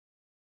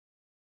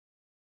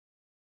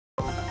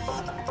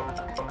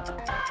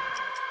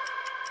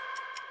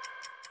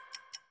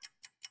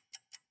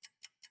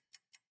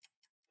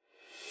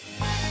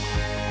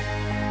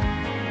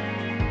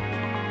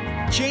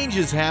Change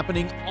is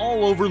happening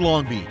all over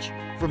Long Beach.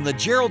 From the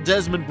Gerald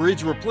Desmond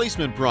Bridge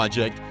Replacement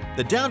Project,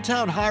 the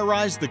downtown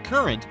high-rise The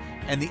Current,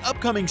 and the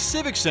upcoming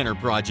Civic Center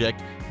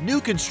project,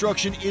 new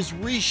construction is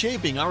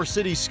reshaping our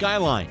city's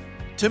skyline.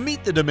 To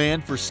meet the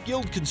demand for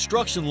skilled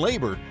construction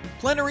labor,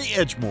 Plenary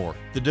Edgemore,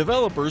 the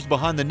developers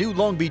behind the new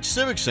Long Beach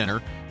Civic Center,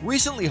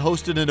 recently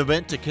hosted an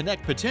event to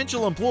connect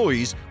potential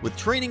employees with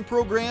training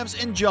programs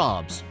and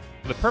jobs.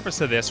 The purpose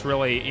of this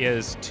really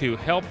is to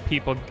help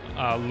people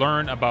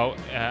learn about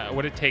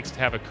what it takes to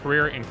have a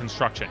career in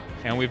construction.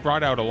 And we've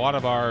brought out a lot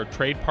of our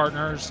trade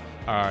partners,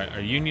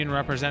 our union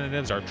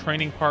representatives, our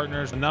training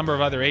partners, a number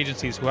of other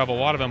agencies who have a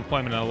lot of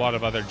employment and a lot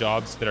of other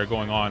jobs that are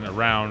going on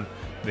around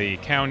the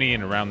county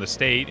and around the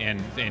state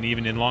and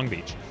even in Long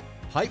Beach.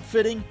 Pipe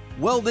fitting,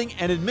 welding,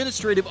 and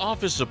administrative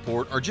office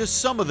support are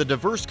just some of the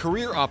diverse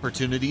career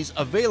opportunities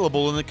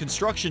available in the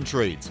construction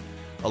trades.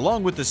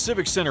 Along with the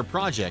Civic Center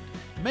project,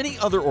 many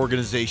other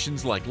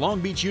organizations like Long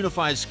Beach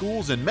Unified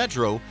Schools and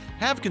Metro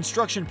have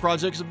construction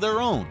projects of their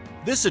own.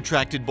 This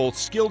attracted both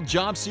skilled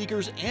job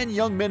seekers and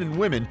young men and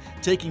women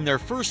taking their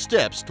first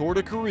steps toward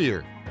a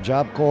career.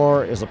 Job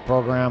Corps is a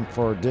program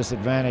for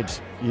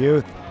disadvantaged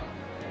youth,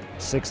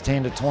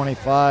 16 to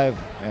 25,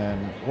 and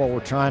what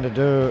we're trying to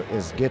do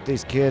is get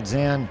these kids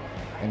in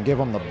and give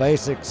them the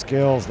basic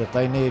skills that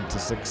they need to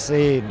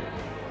succeed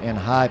in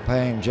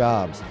high-paying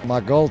jobs. My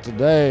goal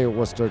today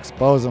was to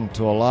expose them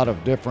to a lot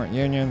of different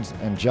unions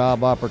and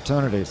job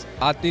opportunities.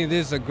 I think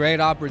this is a great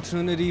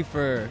opportunity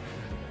for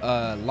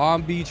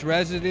Long Beach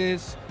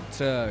residents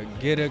to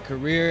get a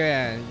career,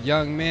 and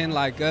young men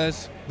like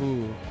us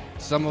who,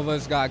 some of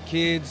us got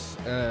kids,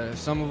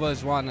 some of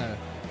us want to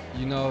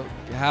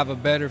have a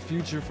better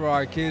future for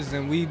our kids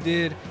than we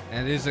did,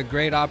 and it's a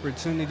great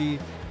opportunity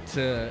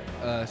to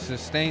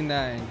sustain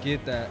that and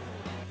get that.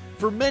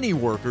 For many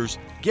workers,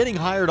 getting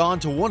hired on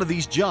to one of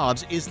these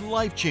jobs is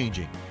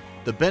life-changing.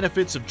 The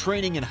benefits of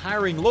training and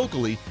hiring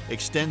locally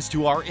extends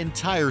to our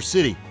entire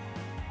city.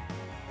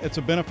 It's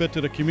a benefit to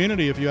the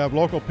community. If you have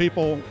local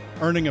people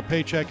earning a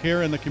paycheck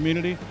here in the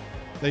community,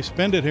 they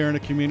spend it here in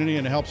the community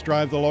and it helps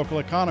drive the local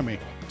economy.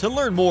 To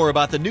learn more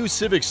about the new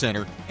Civic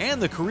Center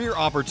and the career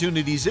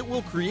opportunities it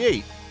will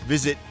create,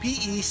 visit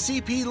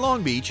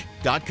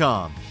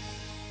pecplongbeach.com.